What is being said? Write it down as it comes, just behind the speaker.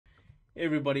Hey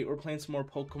everybody, we're playing some more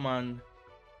Pokemon.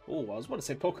 Oh, I was about to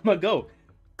say Pokemon Go.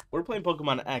 We're playing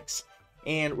Pokemon X,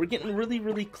 and we're getting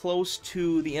really close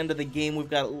to the end of the game. We've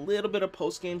got a little bit of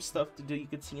post-game stuff to do. You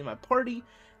can see in my party,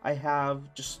 I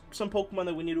have just some Pokemon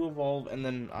that we need to evolve, and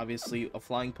then obviously a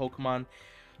flying Pokemon.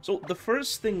 So the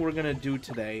first thing we're gonna do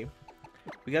today,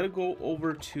 we gotta go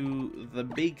over to the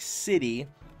big city,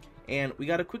 and we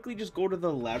gotta quickly just go to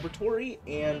the laboratory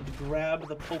and grab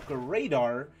the Poke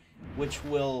Radar, which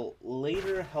will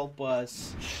later help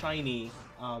us shiny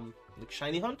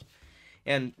hunt.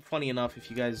 And funny enough, if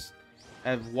you guys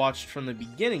have watched from the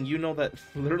beginning, you know that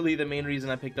literally the main reason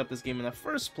I picked up this game in the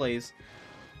first place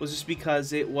was just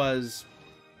because it was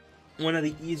one of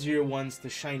the easier ones to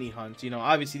shiny hunt. You know,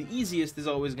 obviously the easiest is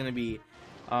always going to be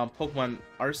Pokemon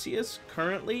Arceus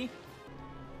currently.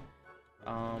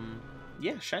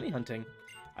 Yeah, shiny hunting.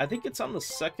 I think it's on the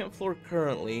second floor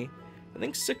currently. I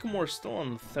think Sycamore's still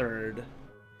on the third.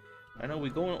 I know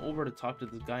we're going over to talk to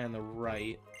this guy on the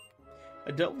right.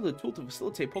 I dealt with a tool to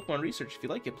facilitate Pokemon research. If you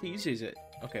like it, please use it.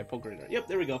 Okay, Poke Radar. Yep,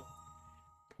 there we go.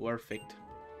 Perfect.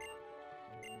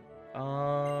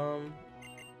 And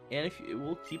if you,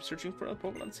 we'll keep searching for other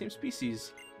Pokemon of the same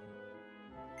species.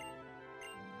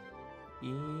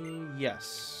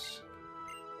 Yes.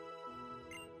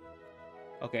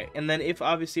 Okay, and then if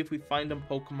we find a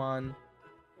Pokemon,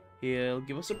 he'll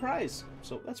give us a prize.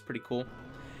 So that's pretty cool.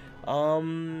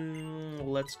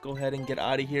 Let's go ahead and get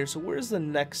out of here. So where's the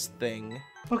next thing?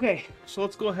 Okay, so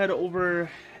let's go ahead over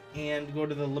and go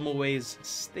to the Limoways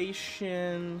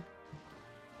station.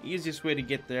 Easiest way to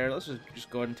get there. Let's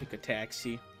just go ahead and take a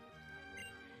taxi.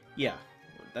 Yeah,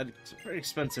 that's a very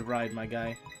expensive ride, my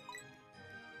guy.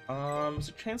 Is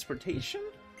it transportation?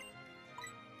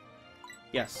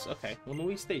 Yes, okay.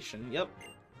 Limoways station, yep.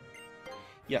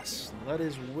 Yes, that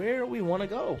is where we want to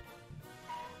go.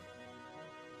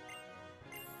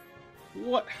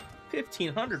 What?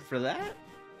 1,500 for that?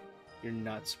 You're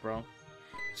nuts, bro.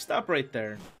 Stop right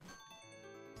there.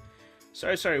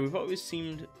 Sorry, we've always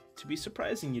seemed to be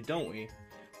surprising you, don't we?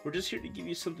 We're just here to give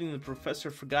you something the professor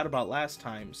forgot about last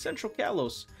time. Central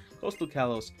Kalos, Coastal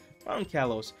Kalos, Mountain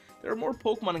Kalos. There are more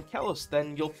Pokemon in Kalos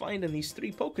than you'll find in these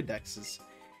 3 Pokedexes.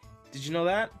 Did you know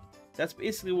that? That's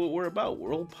basically what we're about.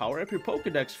 We'll power up your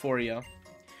Pokedex for you.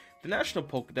 The National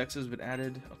Pokedex has been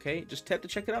added, okay? Just have to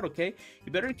check it out, okay?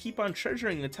 You better keep on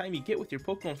treasuring the time you get with your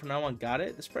Pokemon from now on, got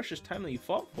it? This precious time that you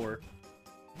fought for.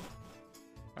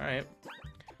 Alright.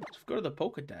 Let's go to the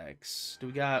Pokedex.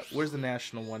 Where's the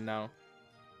National one now?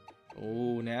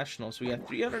 Oh, National. So we got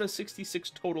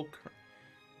 366 total.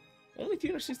 Only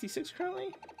 366 currently?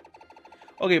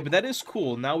 Okay, but that is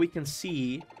cool. Now we can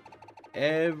see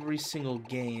every single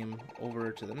game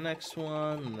over to the next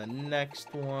one, and the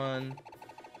next one,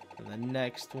 and the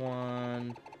next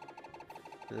one.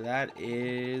 That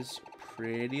is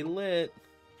pretty lit.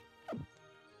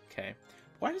 Okay.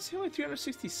 Why does it only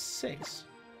 366?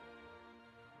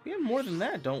 We have more than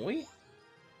that, don't we?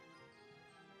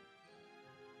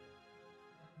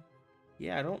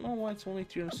 Yeah, I don't know why it's only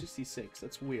 366.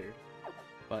 That's weird.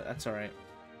 But that's alright.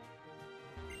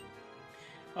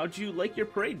 How'd you like your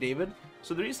parade, David?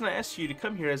 So the reason I asked you to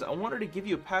come here is I wanted to give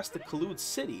you a pass to Kalut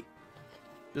City.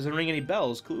 Doesn't ring any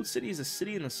bells. Kalut City is a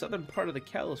city in the southern part of the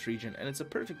Kalos region, and it's a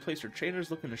perfect place for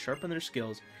trainers looking to sharpen their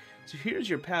skills. So here's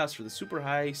your pass for the super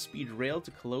high-speed rail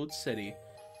to Kalut City.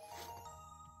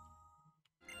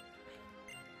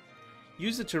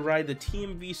 Use it to ride the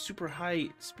TMV super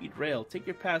high-speed rail. Take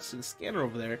your pass to the scanner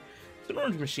over there. It's an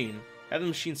orange machine. Have the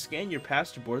machine scan your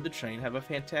pass to board the train. Have a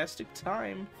fantastic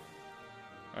time.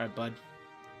 Alright, bud.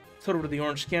 Let's head over to the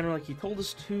orange scanner like he told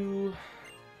us to.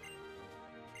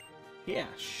 Yeah,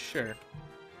 sure.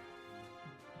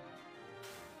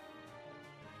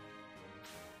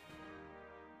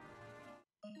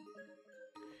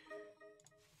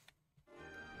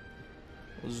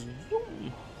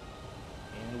 Zoom.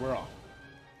 And we're off.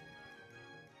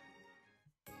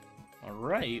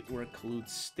 Alright, we're at Kalut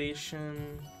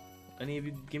Station. Any of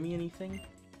you give me anything?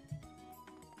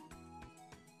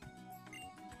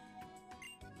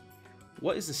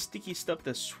 What is the sticky stuff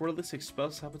that Swirlix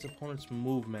expels to help its opponent's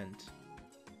movement?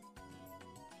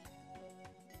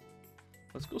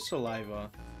 Let's go Saliva.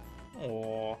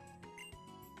 Aww.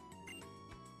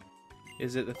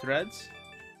 Is it the threads?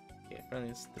 Yeah, apparently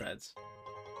it's threads.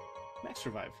 Max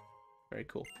Revive. Very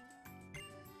cool.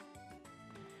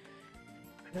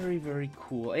 Very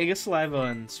cool. I guess Saliva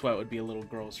and Sweat would be a little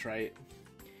gross, right?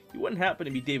 You wouldn't happen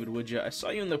to be David, would you? I saw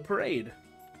you in the parade.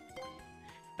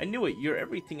 I knew it. You're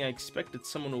everything I expected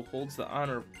someone who holds the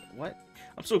honor. What?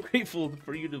 I'm so grateful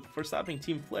for you for stopping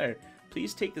Team Flare.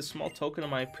 Please take this small token of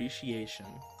my appreciation.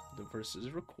 The versus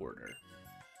recorder.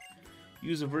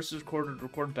 Use a versus recorder to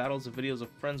record battles and videos of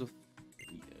friends with...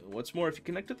 What's more, if you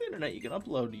connect to the internet, you can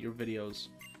upload your videos.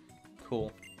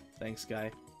 Cool. Thanks,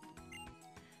 guy.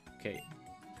 Okay.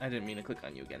 I didn't mean to click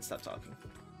on you again. Stop talking.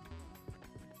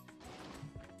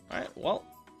 Alright, well,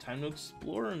 time to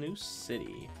explore a new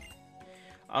city.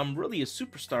 I'm really a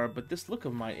superstar, but this look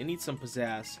of mine, it needs some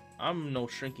pizzazz. I'm no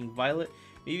shrinking violet.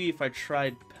 Maybe if I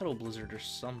tried Petal Blizzard or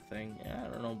something. Yeah, I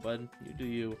don't know, bud. You do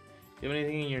you. Do you have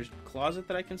anything in your closet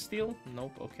that I can steal?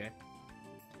 Nope, okay.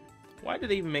 Why do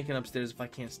they even make it upstairs if I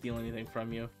can't steal anything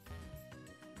from you?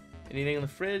 Anything in the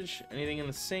fridge? Anything in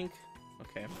the sink?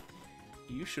 Okay.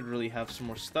 You should really have some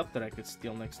more stuff that I could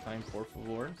steal next time, por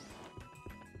favor.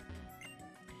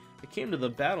 I came to the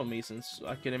Battle Masons so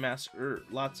I could amass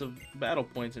lots of battle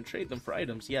points and trade them for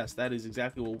items. Yes, that is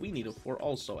exactly what we need it for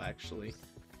also, actually.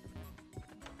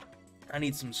 I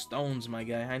need some stones, my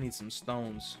guy. I need some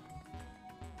stones.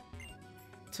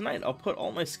 Tonight, I'll put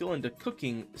all my skill into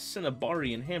cooking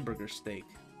Cinnabari and hamburger steak.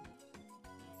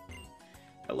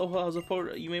 Hello, how's a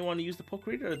po? You may want to use the poke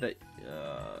reader that...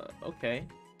 okay.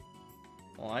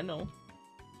 Well, I know.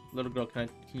 Little girl, can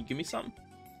you give me something?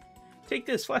 Take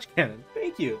this, flash cannon.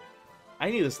 Thank you. I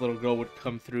knew this little girl would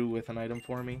come through with an item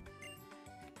for me.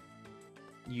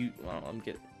 Well,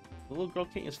 the little girl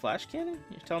can't use flash cannon?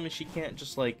 You're telling me she can't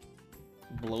just, like,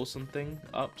 blow something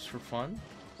up for fun?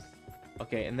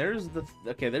 Okay, and there's the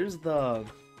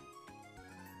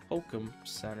Pokémon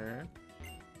Center.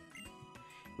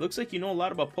 Looks like you know a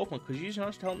lot about Pokemon. Could you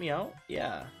just help me out?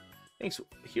 Yeah. Thanks.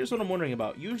 Here's what I'm wondering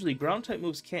about. Usually, ground-type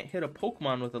moves can't hit a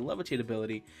Pokemon with a levitate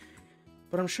ability,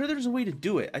 but I'm sure there's a way to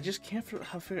do it. I just can't figure.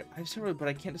 I've several, but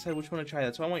I can't decide which one to try.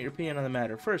 That's why I want your opinion on the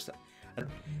matter. First,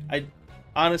 I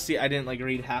honestly didn't like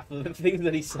read half of the things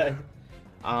that he said.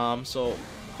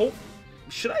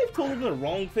 Should I have told him the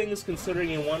wrong things considering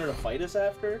he wanted to fight us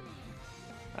after?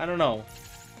 I don't know,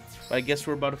 but I guess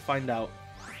we're about to find out.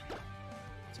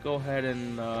 Let's go ahead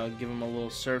and give him a little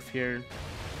surf here.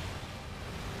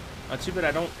 Too bad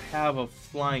I don't have a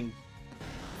flying...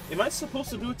 Am I supposed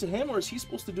to do it to him, or is he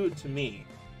supposed to do it to me?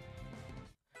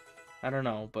 I don't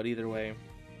know, but either way.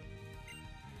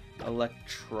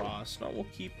 Electros. No, we'll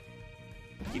keep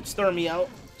Stormy out,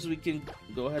 so we can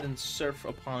go ahead and surf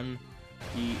upon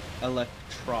the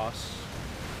Electros.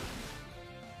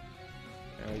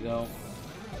 There we go.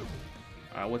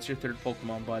 Alright, what's your third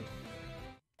Pokemon, bud?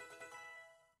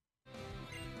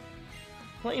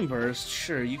 Flame Burst?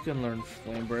 Sure, you can learn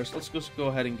Flame Burst. Let's just go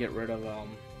ahead and get rid of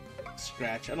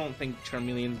Scratch. I don't think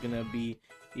Charmeleon's gonna be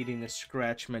needing to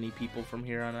scratch many people from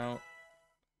here on out.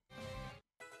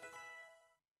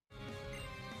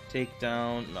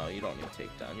 Takedown. No, you don't need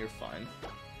takedown. You're fine.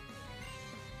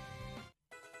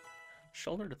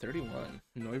 Shoulder to 31.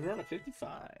 Noivern to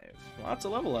 55. Lots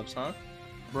of level ups, huh?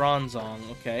 Bronzong,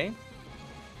 okay.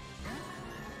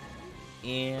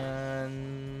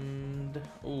 And...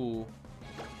 ooh.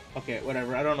 Okay,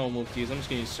 whatever. I don't know what move to use. I'm just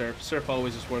gonna use Surf. Surf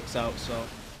always just works out, so...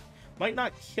 Might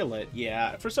not kill it.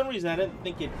 Yeah, for some reason I didn't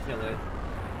think it'd kill it.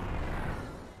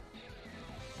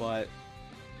 But...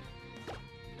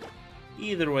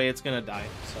 either way, it's gonna die,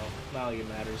 so not like it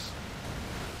matters.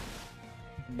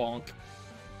 Bonk.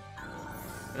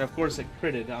 And of course it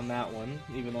critted on that one,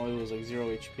 even though it was like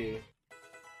 0 HP.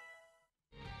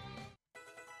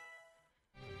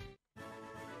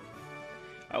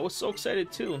 I was so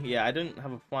excited too. Yeah, I didn't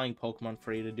have a flying Pokemon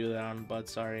for you to do that on, bud,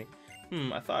 sorry.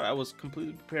 I thought I was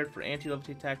completely prepared for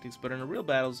anti-levitate tactics, but in the real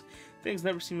battles, things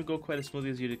never seem to go quite as smoothly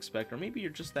as you'd expect. Or maybe you're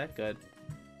just that good.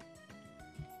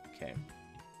 Okay.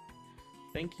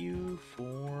 Thank you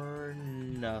for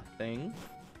nothing.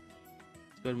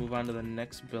 Let's go ahead and move on to the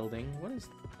next building. What is...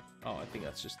 oh, I think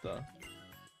that's just the...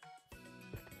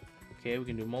 okay, we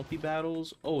can do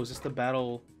multi-battles. Oh, is this the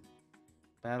battle...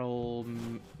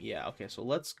 yeah, okay, so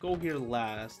let's go here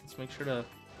last. Let's make sure to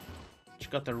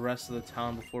check out the rest of the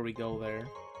town before we go there.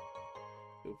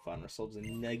 We'll find ourselves a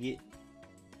nugget.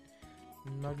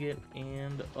 Nugget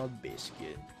and a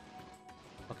biscuit.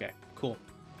 Okay, cool.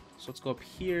 So let's go up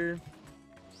here.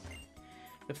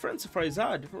 The Friend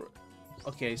Safarizad.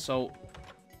 Okay, so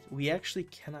we actually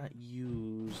cannot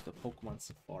use the Pokemon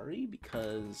Safari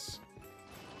because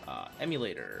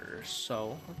emulator.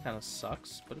 So that kind of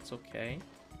sucks, but it's okay.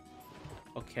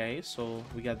 Okay, so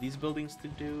we got these buildings to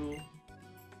do.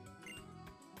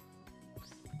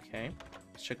 Okay,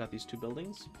 let's check out these two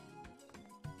buildings.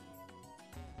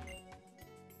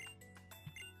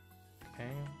 Okay.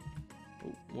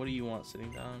 Ooh, what do you want sitting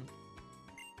down?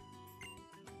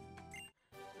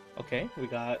 Okay, we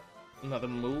got another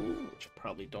move, which I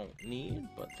probably don't need,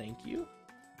 but thank you.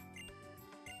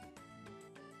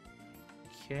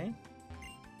 Okay.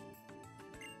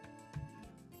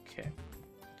 Okay.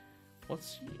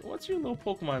 What's your little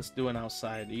Pokemon doing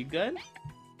outside? Are you good?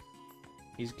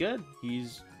 He's good.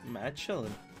 He's mad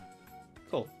chilling.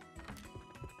 Cool.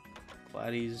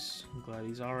 Glad he's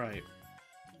all right.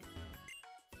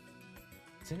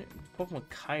 It's in Pokemon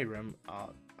Kyurem. I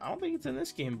don't think it's in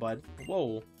this game, bud.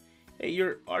 Whoa. Hey,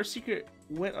 our secret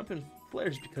went up in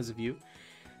flares because of you.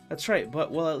 That's right,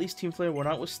 but well, at least Team Flare went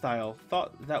out with style.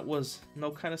 Thought that was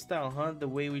no kind of style, huh? The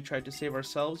way we tried to save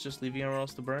ourselves, just leaving everyone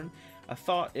else to burn. I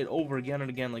thought it over again and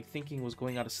again, like thinking was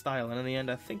going out of style, and in the end,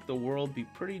 I think the world would be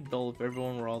pretty dull if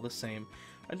everyone were all the same.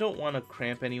 I don't want to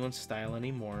cramp anyone's style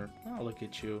anymore. Oh, look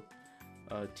at you.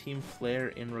 Team Flare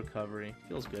in recovery.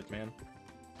 Feels good, man.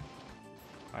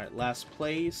 Alright, last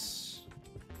place.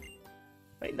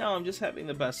 Right now, I'm just having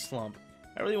the best slump.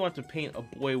 I really want to paint a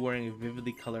boy wearing a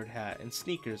vividly colored hat and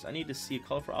sneakers. I need to see a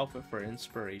colorful outfit for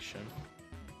inspiration.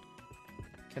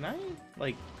 Can I,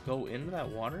 like, go into that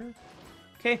water?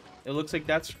 Okay, it looks like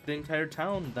that's the entire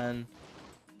town, then.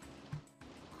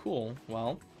 Cool,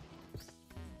 well.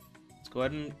 Let's go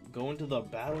ahead and go into the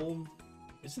battle.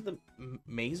 Is it the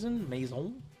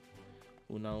Maison?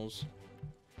 Who knows?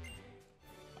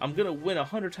 I'm gonna win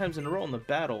 100 times in a row in the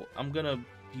battle. I'm gonna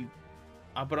be...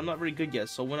 but I'm not very good yet,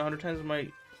 so win 100 times in my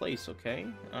place, okay?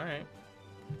 Alright.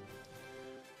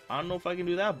 I don't know if I can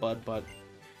do that, bud, but...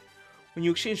 When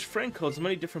you exchange friend codes,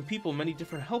 many different people, many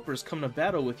different helpers come to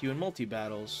battle with you in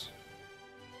multi-battles.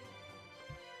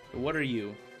 What are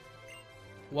you?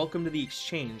 Welcome to the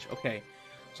exchange. Okay.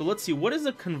 So let's see, what is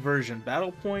a conversion?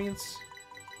 Battle points?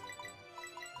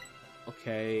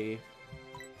 Okay.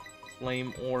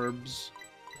 Flame orbs.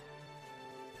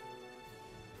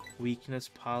 Weakness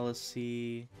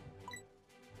policy.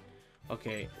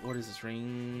 Okay, what is this?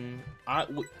 Ring? I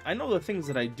know the things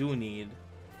that I do need.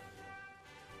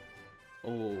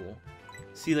 Oh.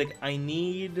 See, like, I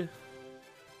need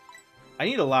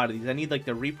a lot of these. I need, like,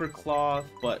 the Reaper Cloth,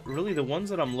 but really the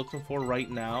ones that I'm looking for right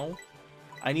now,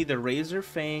 I need the Razor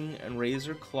Fang and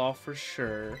Razor Claw for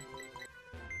sure.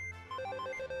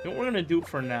 You know what we're gonna do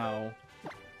for now?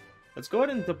 Let's go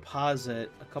ahead and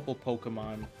deposit a couple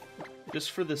Pokemon.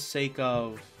 Just for the sake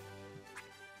of,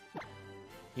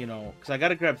 you know, because I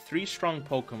gotta grab 3 strong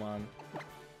Pokemon.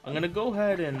 I'm gonna go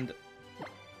ahead and...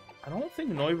 I don't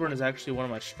think Noivern is actually one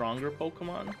of my stronger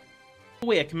Pokemon. Oh,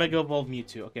 wait, I can Mega Evolve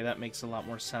Mewtwo. Okay, that makes a lot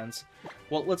more sense.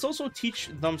 Well, let's also teach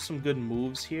them some good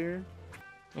moves here.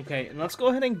 Okay, and let's go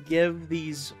ahead and give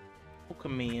these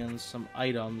Pokemon some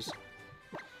items.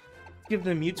 Give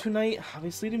them Mewtwo Knight,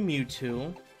 obviously to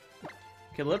Mewtwo.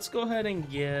 Okay, let's go ahead and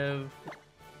give...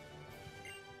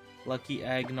 Lucky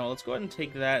Egg. No, let's go ahead and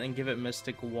take that and give it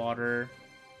Mystic Water.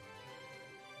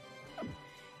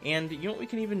 And you know what we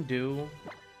can even do?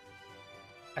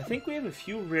 I think we have a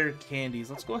few rare candies.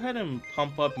 Let's go ahead and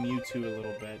pump up Mewtwo a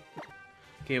little bit.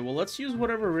 Okay, well, let's use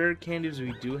whatever rare candies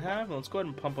we do have, and let's go ahead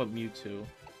and pump up Mewtwo.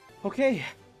 Okay,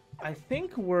 I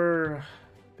think we're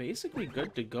basically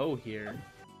good to go here.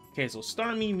 Okay, so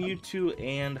Starmie, Mewtwo,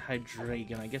 and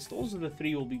Hydreigon. I guess those are the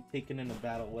 3 we'll be taking into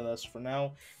battle with us for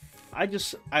now. I want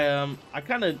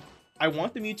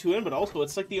the Mewtwo in, but also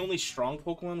it's like the only strong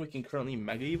Pokemon we can currently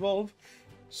Mega Evolve.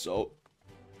 So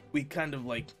we kind of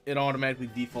like, it automatically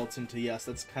defaults into yes,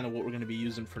 that's kind of what we're going to be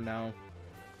using for now.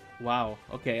 Wow,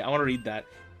 okay, I want to read that.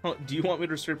 Do you want me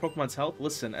to restore Pokemon's health?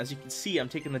 Listen, as you can see, I'm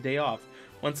taking the day off.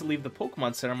 Once I leave the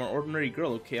Pokemon Center, I'm an ordinary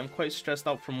girl, okay? I'm quite stressed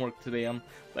out from work today. I'm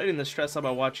letting the stress out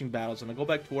by watching battles. When I go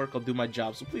back to work, I'll do my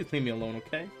job, so please leave me alone,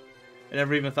 okay? I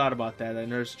never even thought about that. I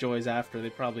Nurse Joy's after. They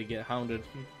probably get hounded.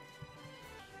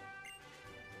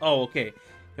 Oh, okay.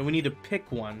 And we need to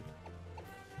pick one.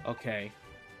 Okay.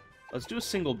 Let's do a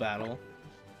single battle.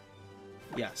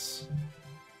 Yes.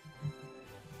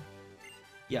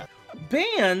 Yeah.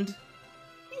 Banned?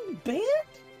 You banned?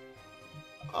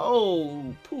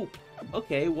 Oh, poop.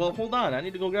 Okay, well, hold on. I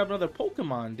need to go grab another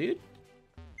Pokemon, dude.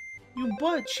 You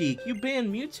butt cheek. You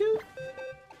banned Mewtwo?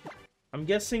 I'm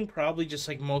guessing probably just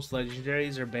like most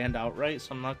legendaries are banned outright, so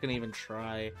I'm not gonna even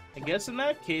try. I guess in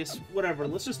that case, whatever.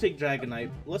 Let's just take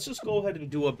Dragonite. Let's just go ahead and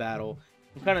do a battle.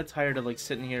 I'm kind of tired of like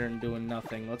sitting here and doing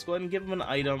nothing. Let's go ahead and give him an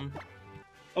item.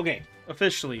 Okay,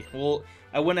 officially. Well,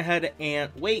 I went ahead and...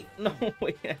 Wait, no,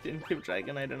 wait, I didn't give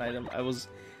Dragonite an item.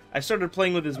 I started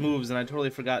playing with his moves, and I totally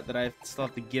forgot that I still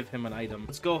have to give him an item.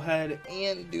 Let's go ahead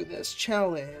and do this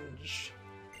challenge.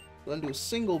 We're gonna do a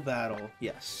single battle.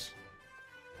 Yes.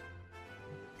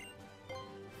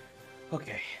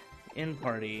 Okay, in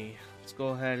party. Let's go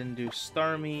ahead and do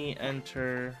Starmie,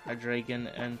 enter,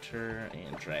 Hydreigon, enter,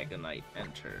 and Dragonite,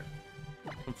 enter.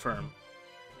 Confirm.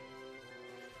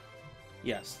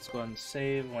 Yes, let's go ahead and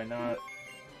save, why not?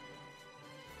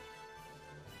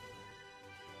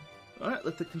 Alright,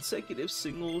 let the consecutive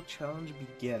single challenge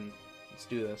begin. Let's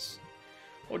do this.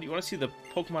 Oh, do you want to see the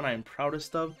Pokemon I am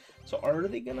proudest of? So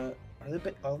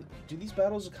do these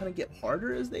battles kind of get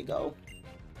harder as they go?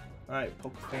 Alright,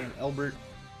 Pokefan Albert.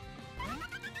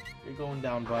 You're going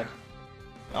down, bud.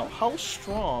 Now, how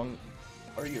strong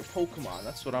are your Pokemon?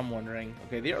 That's what I'm wondering.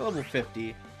 Okay, they are level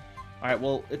 50. Alright,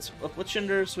 well, it's a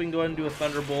Fletchinder, so we can go ahead and do a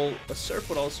Thunderbolt. A Surf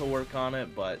would also work on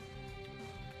it, but...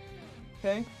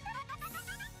 Okay.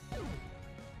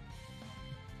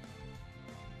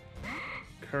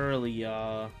 Curly,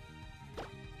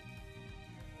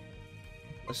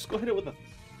 let's go hit it with a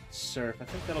Surf. I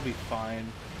think that'll be fine.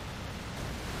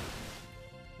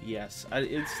 Yes,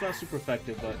 it's not super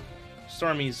effective, but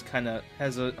Starmie's kind of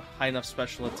has a high enough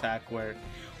special attack where...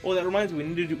 Oh, that reminds me,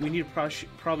 we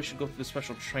probably should go through the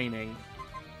special training.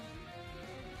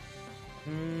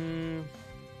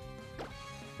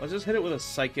 Let's just hit it with a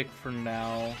Psychic for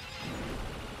now.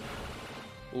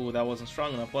 Ooh, that wasn't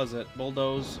strong enough, was it?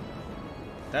 Bulldoze.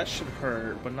 That should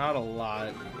hurt, but not a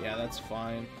lot. Yeah, that's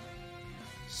fine.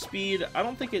 Speed, I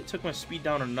don't think it took my speed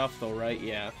down enough though, right?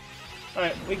 Yeah.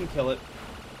 Alright, we can kill it.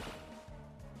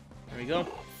 There we go.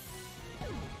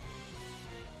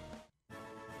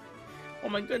 Oh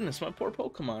my goodness, my poor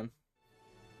Pokemon.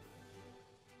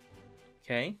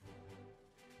 Okay.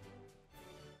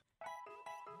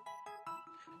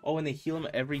 Oh, and they heal him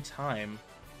every time.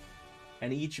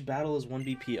 And each battle is 1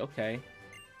 BP. Okay.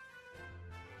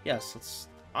 Yes, let's...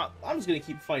 I'm just gonna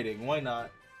keep fighting. Why not?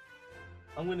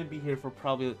 I'm gonna be here for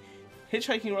probably...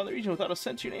 Hitchhiking around the region without a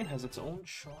scent to your name has its own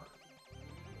charm.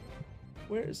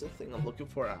 Where is the thing I'm looking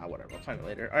for? Ah, whatever. I'll find it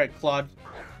later. Alright, Claude.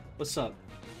 What's up?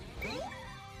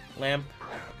 Lamp.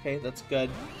 Okay, that's good.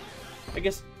 I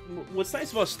guess what's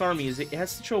nice about Starmie is it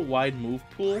has such a wide move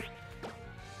pool.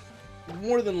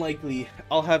 More than likely,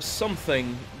 I'll have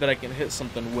something that I can hit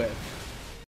something with.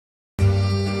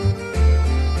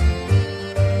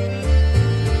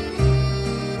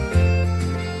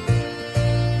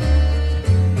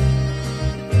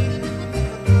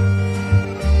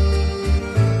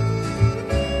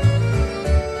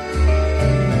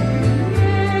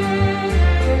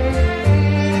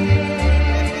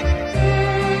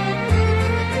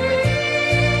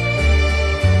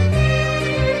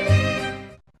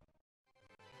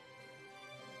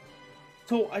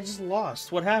 So, I just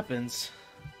lost. What happens?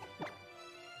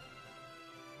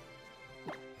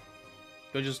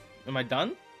 Am I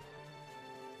done?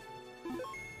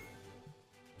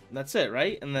 That's it,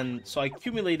 right? And then, so I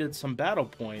accumulated some battle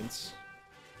points.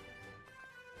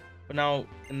 But now,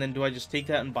 and then do I just take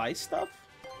that and buy stuff?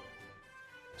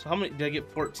 So how many, did I get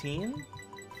 14?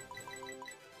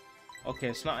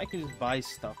 Okay, so now I can just buy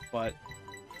stuff, but...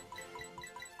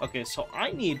 Okay, so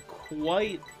I need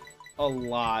quite a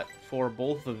lot for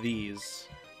both of these.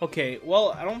 Okay,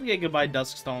 well, I don't think I could buy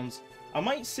Dusk Stones. I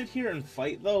might sit here and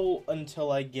fight, though,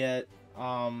 until I get,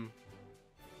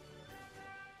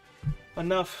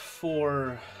 enough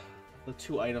for the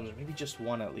 2 items, or maybe just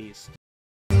 1 at least.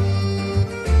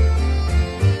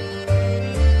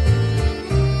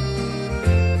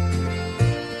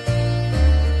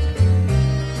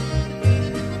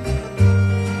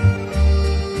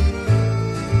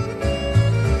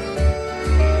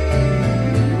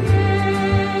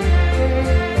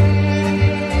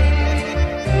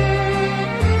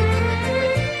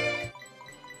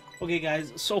 Okay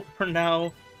guys, so for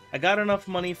now, I got enough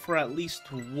money for at least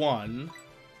 1.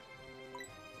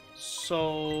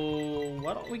 So,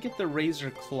 why don't we get the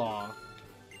Razor Claw?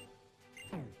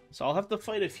 So I'll have to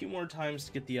fight a few more times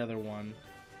to get the other one.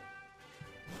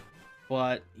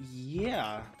 But,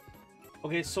 yeah.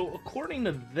 Okay, so according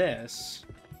to this,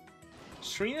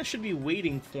 Serena should be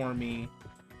waiting for me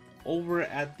over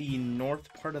at the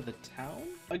north part of the town.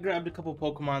 I grabbed a couple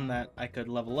Pokemon that I could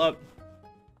level up.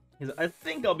 I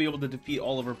think I'll be able to defeat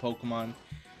all of her Pokemon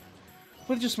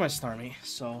with just my Starmie,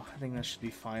 so I think that should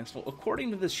be fine. So according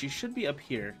to this, she should be up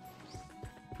here.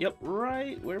 Yep,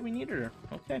 right where we need her.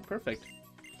 Okay, perfect.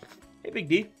 Hey, Big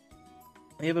D.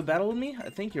 You have a battle with me? I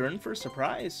think you're in for a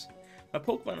surprise. My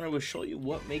Pokemon I will show you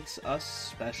what makes us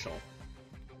special.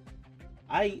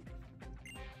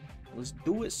 Let's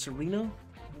do it, Serena.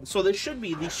 So this should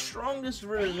be the strongest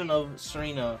version of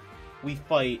Serena we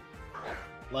fight,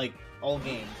 like, all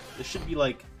game. This should be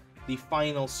like the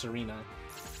final Serena.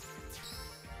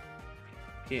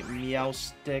 Okay,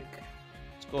 Meowstic.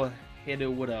 Let's go hit it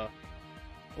with a...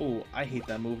 Oh, I hate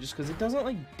that move just because it doesn't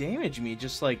like damage me. It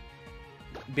just like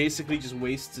basically just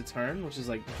wastes a turn, which is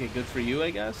like, okay, good for you,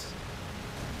 I guess.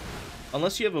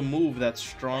 Unless you have a move that's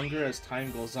stronger as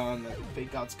time goes on, that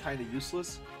Fake Out's kind of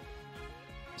useless.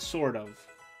 Sort of.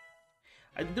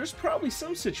 There's probably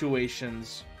some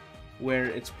situations where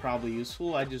it's probably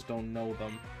useful. I just don't know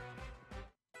them.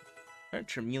 Alright,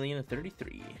 Charmeleon at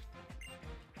 33.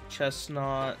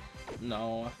 Chestnut.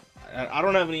 No. I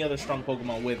don't have any other strong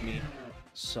Pokemon with me.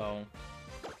 So.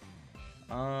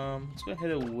 Let's go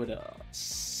ahead and hit it with a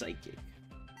Psychic.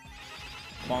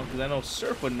 Come on, because I know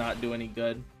Surf would not do any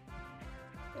good.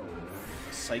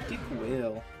 Psychic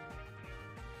will.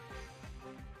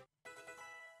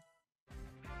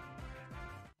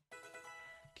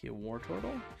 Okay,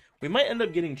 Wartortle. We might end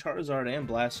up getting Charizard and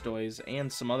Blastoise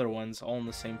and some other ones all in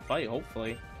the same fight,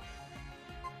 hopefully.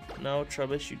 No,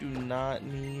 Trubbish, you do not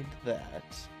need that.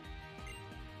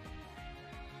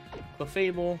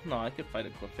 Clefable. No, I could fight a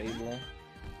Clefable.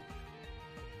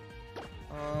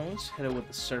 Let's hit it with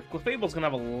the Surf. Clefable's gonna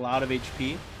have a lot of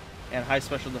HP and high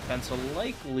special defense, so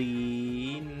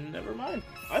likely... Never mind.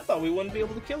 I thought we wouldn't be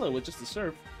able to kill it with just the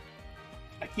Surf.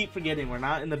 I keep forgetting we're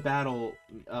not in the battle...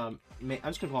 I'm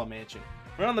just gonna call it mansion.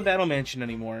 We're not in the battle mansion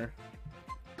anymore.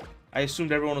 I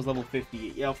assumed everyone was level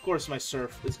 50. Yeah, of course my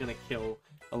Surf is gonna kill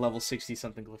a level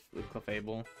 60-something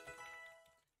Clefable.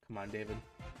 Come on, David.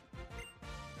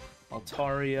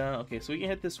 Altaria. Okay, so we can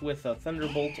hit this with a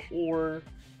Thunderbolt or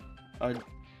a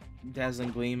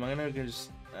Dazzling Gleam. I'm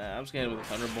just gonna hit it with a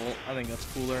Thunderbolt. I think that's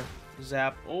cooler.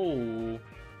 Zap. Oh.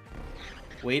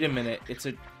 Wait a minute. Is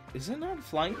it not a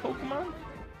flying Pokemon?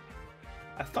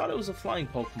 I thought it was a flying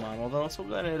Pokemon. Although let's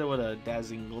hit it with a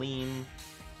Dazzling Gleam,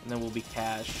 and then we'll be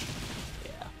Cash.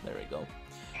 Yeah, there we go.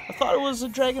 I thought it was a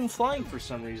dragon flying for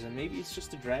some reason. Maybe it's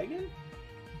just a dragon?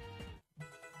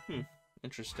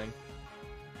 Interesting.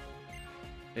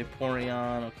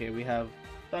 Vaporeon. Okay, we have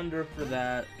Thunder for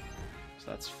that, so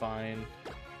that's fine.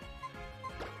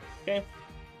 Okay.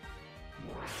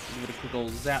 Give it a quick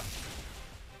old zap.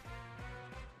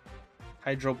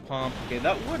 Hydro Pump. Okay,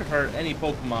 that would hurt any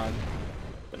Pokemon,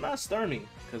 but not Starmie,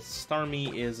 because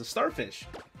Starmie is a starfish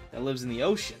that lives in the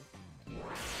ocean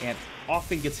and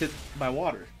often gets hit by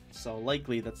water. So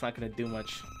likely that's not going to do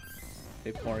much.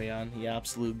 Vaporeon, yeah,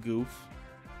 absolute goof.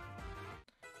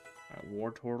 Alright,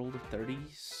 Wartortle to 30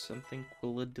 something,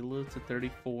 Quilladilla to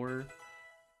 34.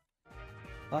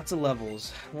 Lots of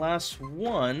levels. Last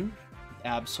one,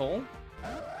 Absol.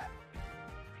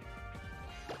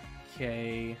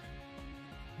 Okay.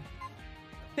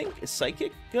 I think is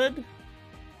Psychic good?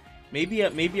 Maybe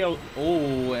I'll.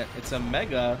 Oh, it's a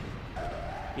Mega.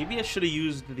 Maybe I should have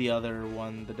used the other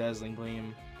one, the Dazzling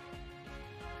Gleam.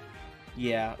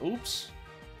 Yeah. Oops.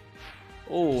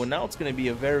 Oh, now it's gonna be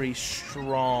a very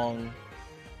strong.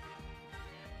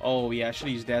 Oh yeah, I should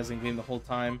have used Dazzling Gleam the whole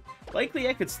time. Likely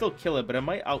I could still kill it, but it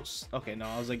might out. Okay, no,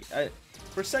 I was like,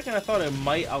 for a second I thought it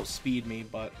might outspeed me,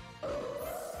 but.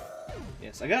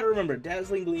 Yes, I gotta remember,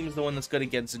 Dazzling Gleam is the one that's good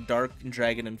against Dark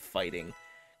Dragon and Fighting.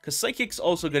 Because Psychic's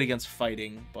also good against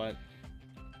Fighting, but...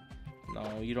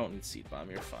 No, you don't need Seed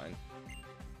Bomb, you're fine.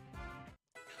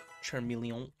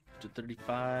 Charmeleon to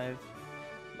 35.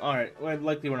 Alright, well,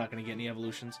 likely we're not gonna get any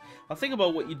evolutions. I'll think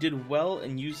about what you did well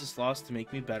and use this loss to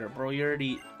make me better. Bro, you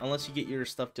already... Unless you get your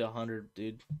stuff to 100,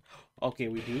 dude. Okay,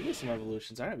 we do get some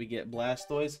evolutions. Alright, we get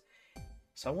Blastoise.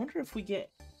 So I wonder if we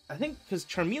get... I think because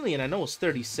Charmeleon I know is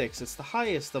 36. It's the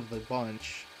highest of the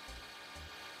bunch.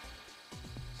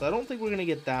 So I don't think we're gonna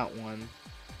get that one.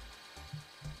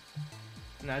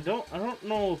 And I don't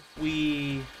know if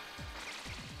we.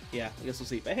 Yeah, I guess we'll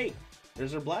see. But hey,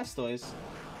 there's our Blastoise.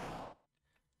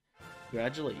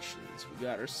 Congratulations, we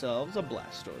got ourselves a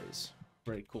Blastoise.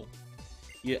 Very cool.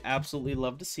 You absolutely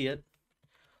love to see it.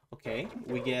 Okay,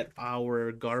 we get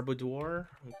our Garbodor,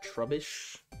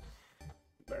 Trubbish.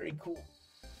 Very cool.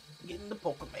 Getting the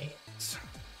Pokemans.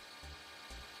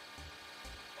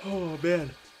 Oh man,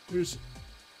 there's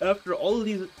after all of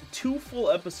these 2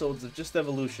 full episodes of just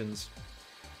evolutions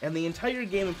and the entire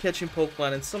game of catching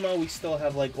Pokemon, and somehow we still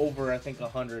have like over I think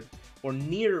 100 or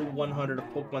near 100 of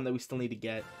Pokemon that we still need to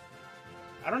get.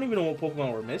 I don't even know what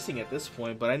Pokemon we're missing at this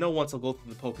point, but I know once I'll go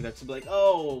through the Pokedex I'll be like,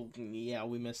 oh yeah,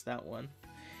 we missed that one.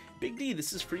 Big D,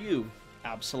 this is for you.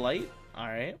 Absolite.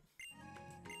 Alright.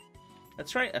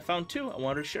 That's right, I found 2. I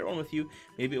wanted to share one with you.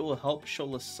 Maybe it will help show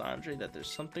Lysandre that there's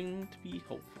something to be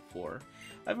hopeful for.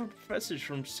 I have a message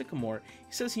from Sycamore.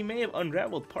 He says he may have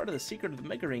unraveled part of the secret of the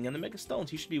Mega Ring and the Mega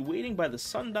Stones. He should be waiting by the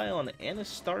sundial in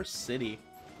Anistar City.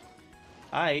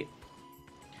 Alright.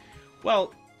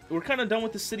 Well, we're kind of done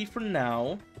with the city for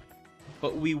now.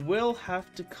 But we will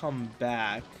have to come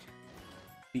back.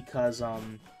 Because,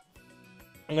 I'm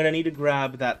going to need to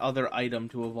grab that other item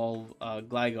to evolve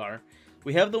Gligar.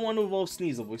 We have the one to evolve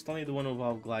Sneasel, but we still need the one to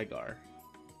evolve Gligar.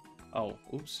 Oh,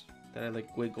 oops. Did I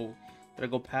like wiggle? Did I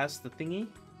go past the thingy?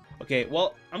 Okay,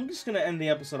 well, I'm just gonna end the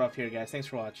episode off here, guys. Thanks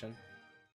for watching.